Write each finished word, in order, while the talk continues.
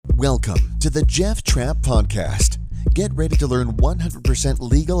Welcome to the Jeff Trapp Podcast. Get ready to learn 100%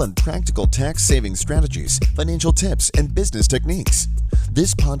 legal and practical tax saving strategies, financial tips, and business techniques.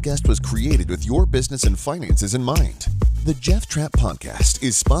 This podcast was created with your business and finances in mind. The Jeff Trapp Podcast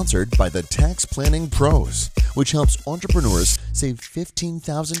is sponsored by the Tax Planning Pros, which helps entrepreneurs save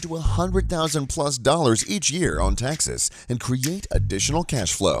 $15,000 to $100,000 plus each year on taxes and create additional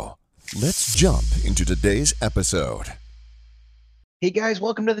cash flow. Let's jump into today's episode. Hey guys,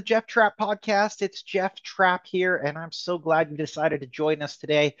 welcome to the Jeff Trapp Podcast. It's Jeff Trapp here, and I'm so glad you decided to join us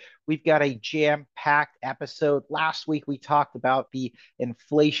today. We've got a jam-packed episode. Last week, we talked about the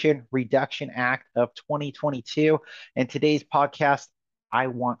Inflation Reduction Act of 2022, and today's podcast, I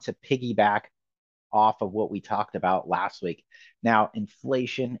want to piggyback off of what we talked about last week. Now,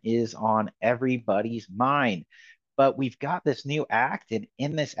 inflation is on everybody's mind, but we've got this new act, and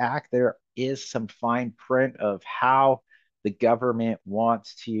in this act, there is some fine print of how the government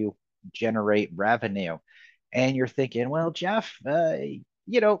wants to generate revenue. And you're thinking, well, Jeff, I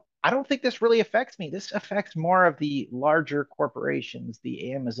don't think this really affects me. This affects more of the larger corporations,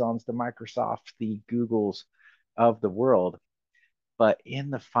 the Amazons, the Microsofts, the Googles of the world. But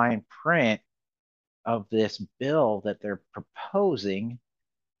in the fine print of this bill that they're proposing,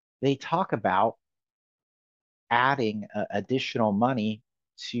 they talk about adding additional money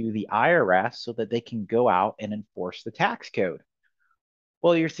to the IRS so that they can go out and enforce the tax code.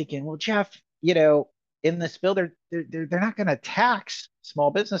 Well, you're thinking, well, Jeff, in this bill, they're not going to tax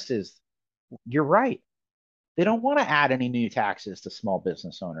small businesses. You're right. They don't want to add any new taxes to small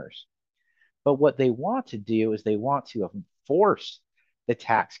business owners. But what they want to do is they want to enforce the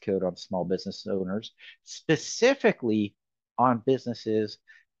tax code on small business owners, specifically on businesses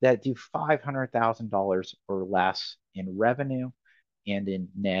that do $500,000 or less in revenue and in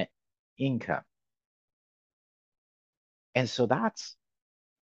net income. And so that's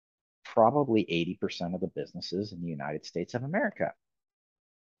probably 80% of the businesses in the United States of America.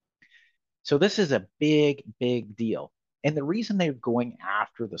 So this is a big, big deal. And the reason they're going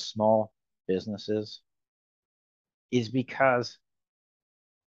after the small businesses is because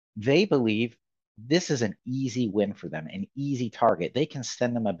they believe this is an easy win for them, an easy target. They can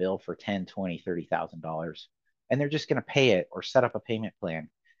send them a bill for $10,000, $20,000, $30,000, and they're just going to pay it or set up a payment plan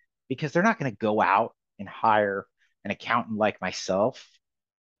because they're not going to go out and hire an accountant like myself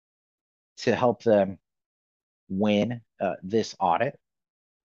to help them win this audit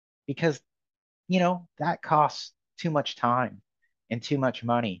because, that costs too much time and too much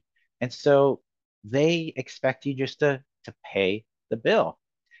money. And so they expect you just to pay the bill.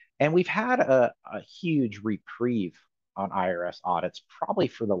 And we've had a huge reprieve on IRS audits probably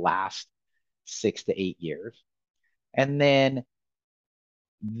for the last 6 to 8 years. And then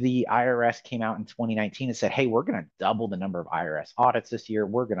the IRS came out in 2019 and said, hey, we're going to double the number of IRS audits this year.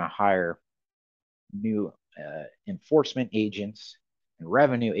 We're going to hire new enforcement agents and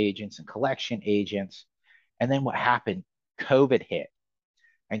revenue agents and collection agents. And then what happened? COVID hit.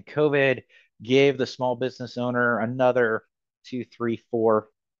 And COVID gave the small business owner another 2, 3, 4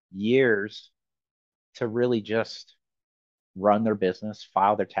 years to really just run their business,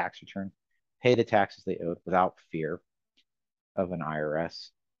 file their tax return, pay the taxes they owed without fear of an IRS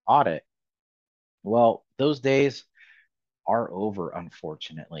audit. Well, those days are over,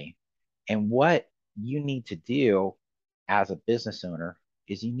 unfortunately. And what you need to do as a business owner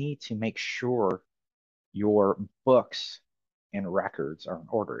is you need to make sure your books and records are in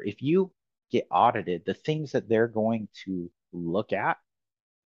order. If you get audited, the things that they're going to look at,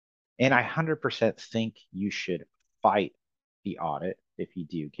 and I 100% think you should fight the audit if you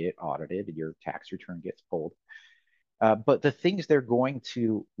do get audited, your tax return gets pulled. But the things they're going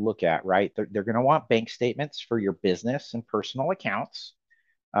to look at, right? They're going to want bank statements for your business and personal accounts,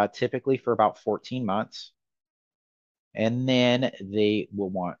 typically for about 14 months. And then they will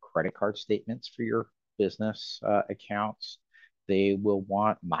want credit card statements for your business accounts. They will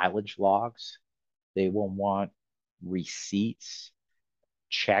want mileage logs. They will want receipts,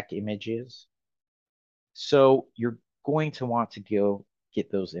 check images. So you're going to want to go get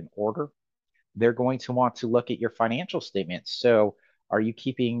those in order. They're going to want to look at your financial statements. So are you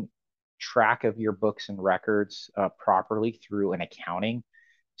keeping track of your books and records properly through an accounting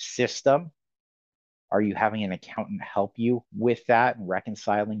system? Are you having an accountant help you with that and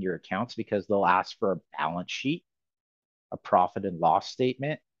reconciling your accounts? Because they'll ask for a balance sheet, a profit and loss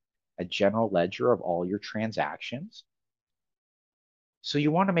statement, a general ledger of all your transactions. So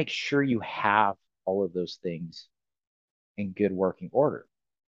you want to make sure you have all of those things in good working order.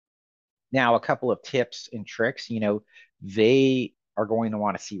 Now, a couple of tips and tricks, they are going to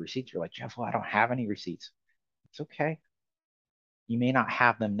want to see receipts. You're like, Jeff, well, I don't have any receipts. It's okay. You may not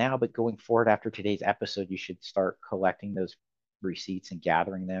have them now, but going forward after today's episode, you should start collecting those receipts and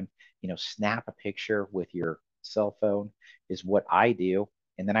gathering them. Snap a picture with your cell phone is what I do.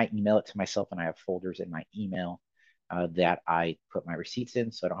 And then I email it to myself, and I have folders in my email that I put my receipts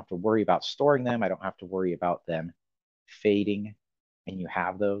in. So I don't have to worry about storing them. I don't have to worry about them fading. And you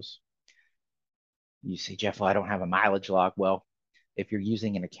have those. You say, Jeff, well, I don't have a mileage log. Well, if you're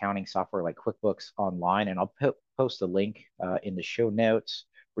using an accounting software like QuickBooks Online, and I'll post a link in the show notes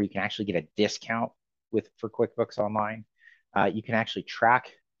where you can actually get a discount for QuickBooks Online. You can actually track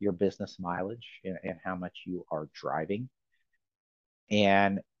your business mileage and how much you are driving.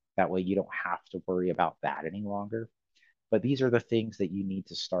 And that way you don't have to worry about that any longer. But these are the things that you need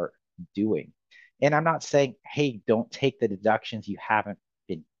to start doing. And I'm not saying, hey, don't take the deductions you haven't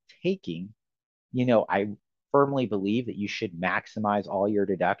been taking. I firmly believe that you should maximize all your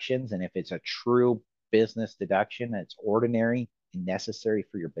deductions. And if it's a true business deduction that's ordinary and necessary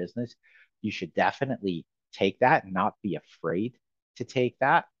for your business, you should definitely take that and not be afraid to take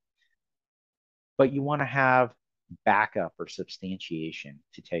that. But you want to have backup or substantiation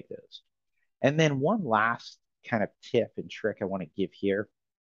to take those. And then one last kind of tip and trick I want to give here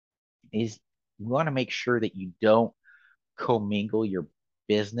is you want to make sure that you don't commingle your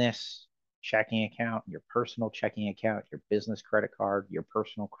business checking account, your personal checking account, your business credit card, your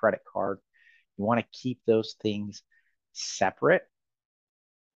personal credit card. You want to keep those things separate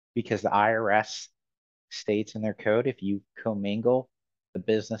because the IRS states in their code, if you commingle the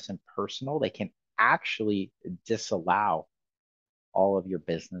business and personal, they can actually disallow all of your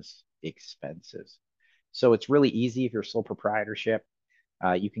business expenses. So it's really easy if you're sole proprietorship.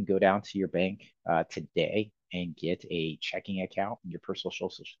 You can go down to your bank today and get a checking account and your personal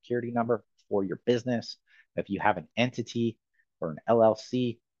social security number for your business. If you have an entity or an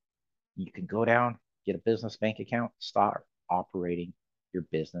LLC, you can go down, get a business bank account, start operating your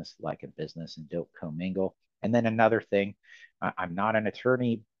business like a business, and don't commingle. And then another thing, I'm not an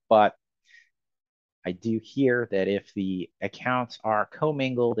attorney, but I do hear that if the accounts are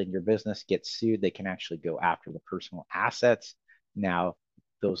commingled and your business gets sued, they can actually go after the personal assets. Now,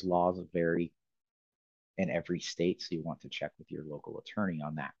 those laws vary in every state, so you want to check with your local attorney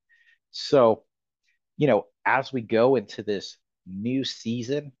on that. So, as we go into this new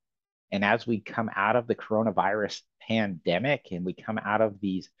season and as we come out of the coronavirus pandemic and we come out of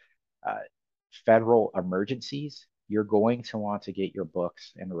these federal emergencies, you're going to want to get your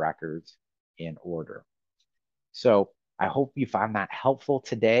books and records in order. So I hope you found that helpful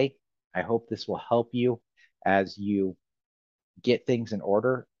today. I hope this will help you as you get things in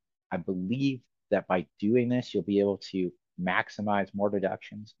order. I believe that by doing this, you'll be able to maximize more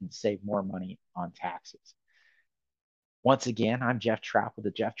deductions and save more money on taxes. Once again, I'm Jeff Trapp with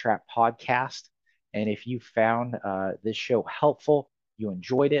the Jeff Trapp Podcast. And if you found this show helpful, you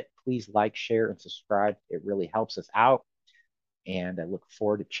enjoyed it, please like, share, and subscribe. It really helps us out. And I look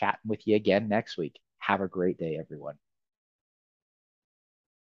forward to chatting with you again next week. Have a great day, everyone.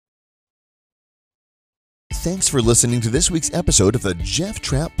 Thanks for listening to this week's episode of the Jeff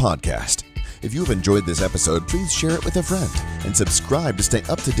Trapp Podcast. If you have enjoyed this episode, please share it with a friend and subscribe to stay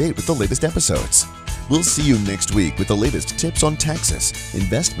up to date with the latest episodes. We'll see you next week with the latest tips on taxes,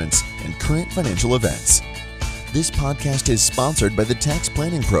 investments, and current financial events. This podcast is sponsored by the Tax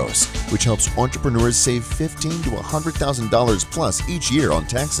Planning Pros, which helps entrepreneurs save $15,000 to $100,000 plus each year on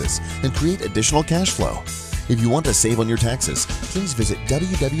taxes and create additional cash flow. If you want to save on your taxes, please visit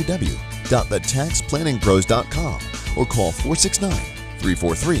www.thetaxplanningpros.com or call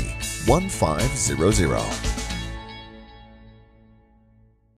 469-343-1500.